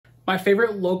My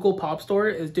favorite local pop store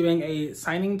is doing a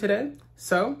signing today.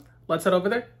 So let's head over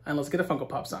there and let's get a Funko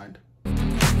Pop signed. All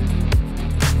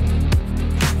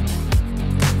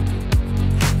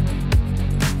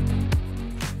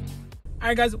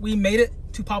right, guys, we made it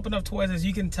to Poppin' Up Toys. As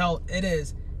you can tell, it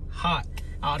is hot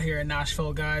out here in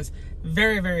Nashville, guys.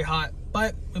 Very, very hot.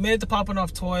 But we made it to Poppin'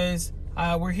 Up Toys.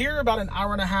 We're here about an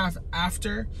hour and a half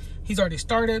after he's already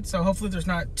started, so hopefully there's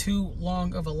not too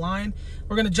long of a line.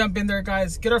 We're gonna jump in there,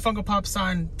 guys, get our Funko Pop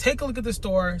signed, take a look at the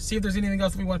store, see if there's anything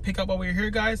else that we want to pick up while we're here,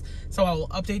 guys. So I will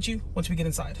update you once we get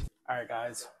inside. All right,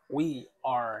 guys, we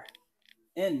are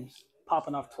in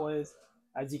Poppin' Up Toys.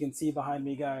 As you can see behind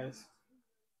me, guys,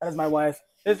 that is my wife.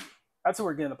 That's who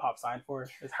we're getting the pop sign for,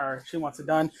 is her. She wants it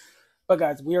done. But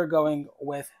guys, we are going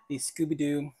with the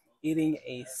Scooby-Doo eating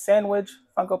a sandwich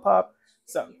Funko Pop.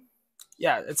 So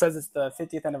yeah, it says it's the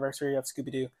 50th anniversary of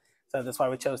Scooby-Doo. So that's why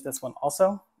we chose this one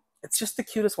also. It's just the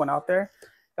cutest one out there.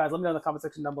 Guys, let me know in the comment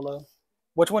section down below.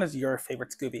 Which one is your favorite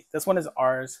Scooby? This one is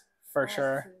ours for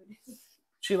sure. Food.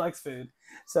 She likes food.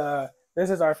 So this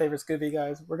is our favorite Scooby,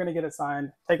 guys. We're going to get it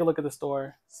signed. Take a look at the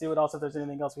store. See what else, if there's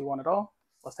anything else we want at all.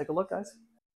 Let's take a look, guys.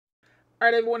 All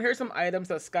right, everyone, here's some items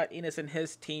that Scott Enos and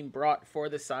his team brought for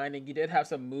the signing. You did have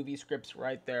some movie scripts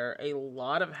right there, a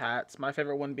lot of hats. My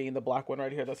favorite one being the black one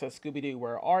right here that says Scooby-Doo,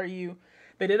 where are you?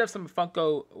 They did have some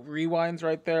Funko Rewinds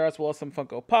right there, as well as some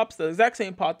Funko Pops, the exact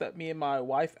same pot that me and my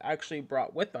wife actually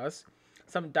brought with us.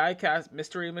 Some die-cast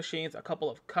mystery machines, a couple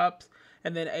of cups,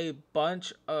 and then a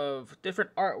bunch of different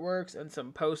artworks and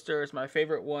some posters. My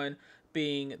favorite one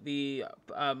being the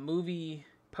movie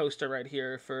poster right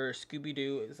here for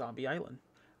Scooby-Doo Zombie Island.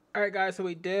 Alright, guys, so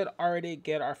we did already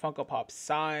get our Funko Pop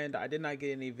signed. I did not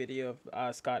get any video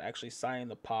of Scott actually signing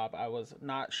the pop. I was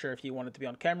not sure if he wanted to be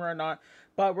on camera or not,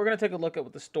 but we're going to take a look at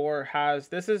what the store has.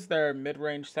 This is their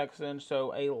mid-range section,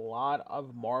 so a lot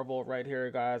of Marvel right here,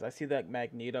 guys. I see that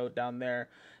Magneto down there.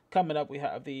 Coming up, we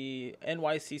have the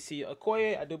NYCC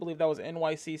Okoye. I do believe that was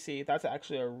NYCC. That's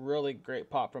actually a really great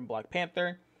pop from Black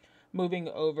Panther. Moving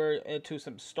over into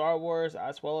some Star Wars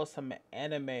as well as some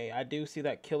anime. I do see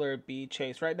that Killer Bee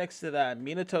chase right next to that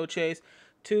Minato chase.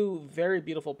 Two very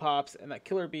beautiful pops, and that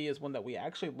Killer Bee is one that we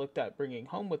actually looked at bringing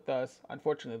home with us.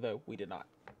 Unfortunately, though, we did not.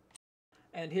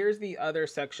 And here's the other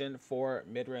section for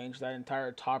mid-range, that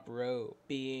entire top row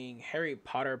being Harry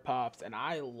Potter pops, and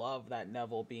I love that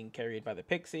Neville being carried by the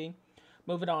Pixie.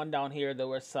 Moving on down here, there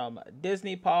were some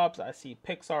Disney pops. I see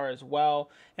Pixar as well.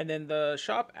 And then the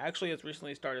shop actually has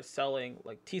recently started selling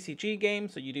like TCG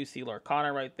games. So you do see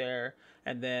Lorcana right there.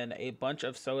 And then a bunch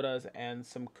of sodas and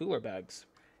some cooler bags.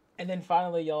 And then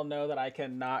finally, y'all know that I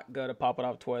cannot go to Poppin'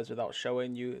 Up Toys without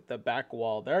showing you the back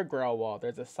wall, their grow wall.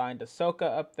 There's a signed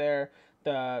Ahsoka up there,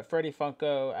 the Freddy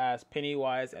Funko as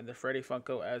Pennywise, and the Freddy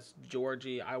Funko as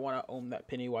Georgie. I want to own that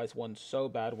Pennywise one so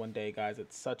bad one day, guys.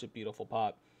 It's such a beautiful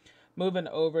pop. Moving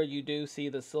over, you do see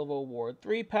the Civil War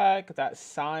 3-pack. That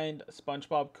signed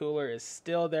SpongeBob cooler is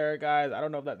still there, guys. I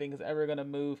don't know if that thing is ever going to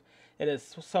move. It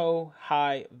is so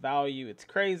high value. It's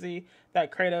crazy. That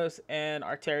Kratos and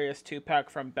Arterius 2-pack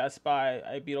from Best Buy,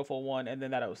 a beautiful one. And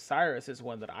then that Osiris is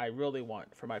one that I really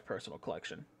want for my personal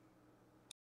collection.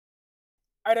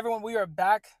 All right, everyone, we are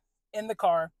back in the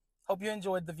car. Hope you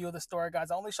enjoyed the view of the store,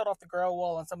 guys. I only showed off the girl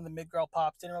wall and some of the mid-girl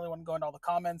pops. Didn't really want to go into all the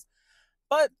comments.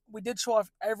 But we did show off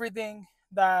everything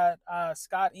that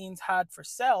Scott Eanes had for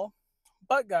sale.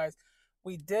 But, guys,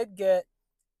 we did get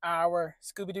our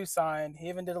Scooby-Doo signed. He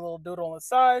even did a little doodle on the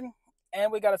side.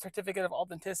 And we got a certificate of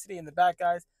authenticity in the back,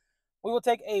 guys. We will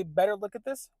take a better look at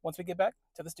this once we get back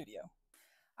to the studio.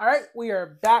 All right, we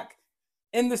are back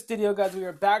in the studio, guys. We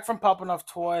are back from Poppin' Up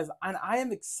Toys. And I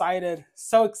am excited,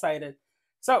 so excited.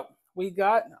 So, we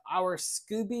got our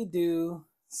Scooby-Doo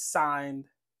signed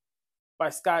by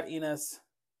Scott Enos.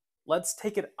 Let's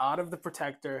take it out of the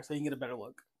protector so you can get a better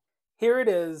look. Here it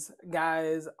is,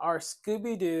 guys, our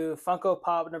Scooby-Doo Funko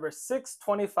Pop number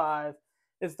 625.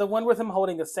 It's the one with him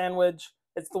holding a sandwich.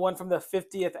 It's the one from the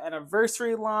 50th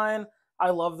anniversary line.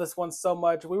 I love this one so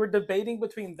much. We were debating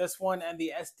between this one and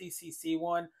the SDCC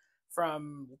one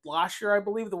from last year, I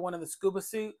believe, the one in the scuba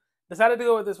suit. Decided to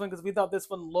go with this one because we thought this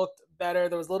one looked better.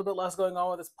 There was a little bit less going on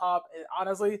with this pop. And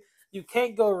honestly, you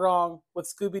can't go wrong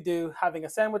with Scooby-Doo having a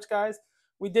sandwich, guys.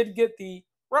 We did get the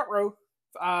Ruh-Roh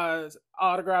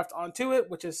autographed onto it,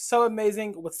 which is so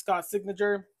amazing with Scott's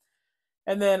signature.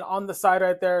 And then on the side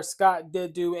right there, Scott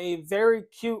did do a very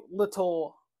cute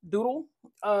little doodle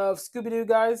of Scooby-Doo,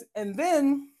 guys. And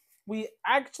then we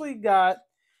actually got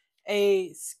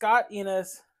a Scott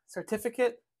Enos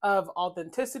certificate of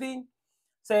authenticity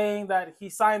saying that he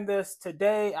signed this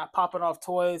today at Poppin' Off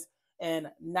Toys in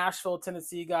Nashville,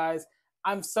 Tennessee, guys.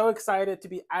 I'm so excited to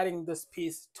be adding this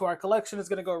piece to our collection. It's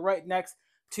going to go right next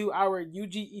to our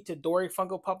Yuji Itadori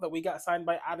Funko Pop that we got signed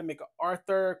by Adam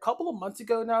MacArthur a couple of months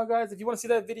ago now, guys. If you want to see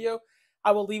that video,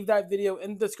 I will leave that video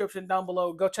in the description down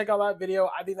below. Go check out that video.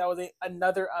 I think that was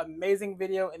another amazing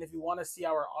video. And if you want to see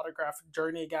our autograph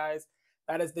journey, guys,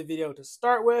 that is the video to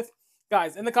start with.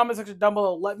 Guys, in the comment section down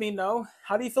below, let me know,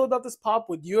 how do you feel about this pop?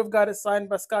 Would you have got it signed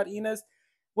by Scott Enos?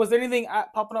 Was there anything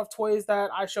at Popping Off Toys that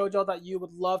I showed y'all that you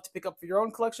would love to pick up for your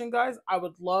own collection, guys? I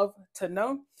would love to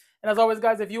know. And as always,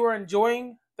 guys, if you are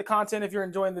enjoying the content, if you're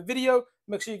enjoying the video,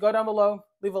 make sure you go down below,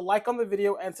 leave a like on the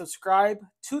video, and subscribe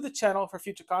to the channel for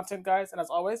future content, guys. And as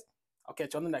always, I'll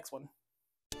catch you on the next one.